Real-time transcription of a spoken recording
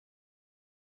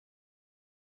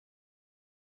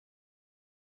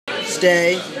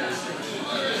Stay.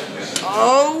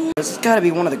 Oh! This has got to be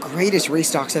one of the greatest race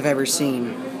stocks I've ever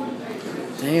seen.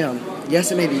 Damn.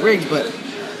 Yes, it may be rigged, but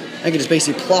I can just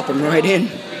basically plop them right in.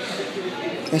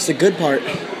 That's the good part.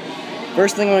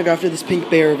 First thing I'm going to go after this pink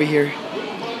bear over here.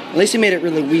 At least he made it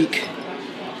really weak.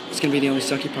 It's going to be the only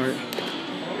sucky part.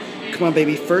 Come on,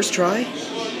 baby. First try.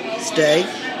 Stay.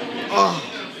 Oh.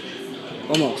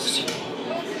 Almost.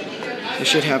 I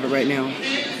should have it right now.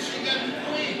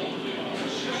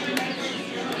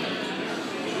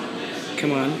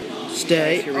 Come on.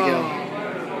 Stay. Here we go.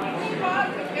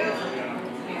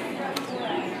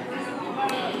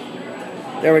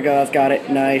 There we go. That's got it.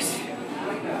 Nice.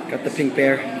 Got the pink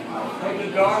bear.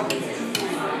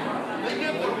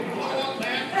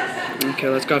 Okay,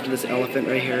 let's go after this elephant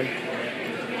right here.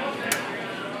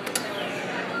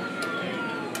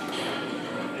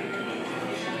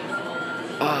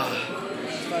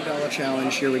 $5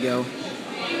 challenge. Here we go.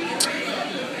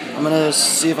 I'm gonna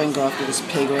see if I can go after this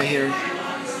pig right here.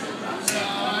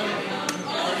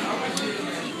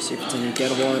 See if it's any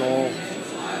gettable at all.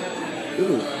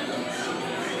 Ooh.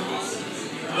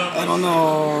 I don't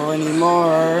know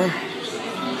anymore.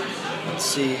 Let's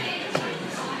see.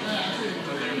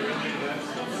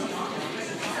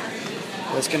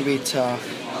 That's gonna be tough.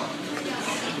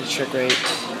 The trick rate.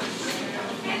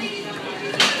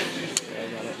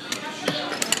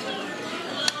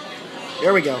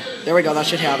 There we go. There we go. That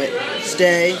should have it.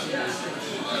 Stay.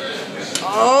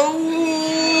 Oh,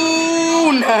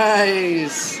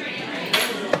 nice.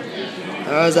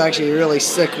 That was actually a really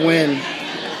sick win.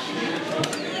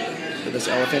 For this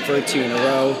elephant for 2 in a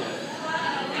row.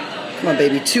 Come on,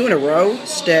 baby. 2 in a row.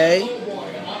 Stay.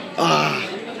 Ah.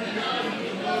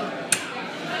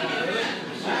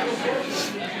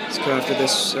 Let's go after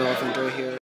this elephant right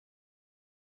here.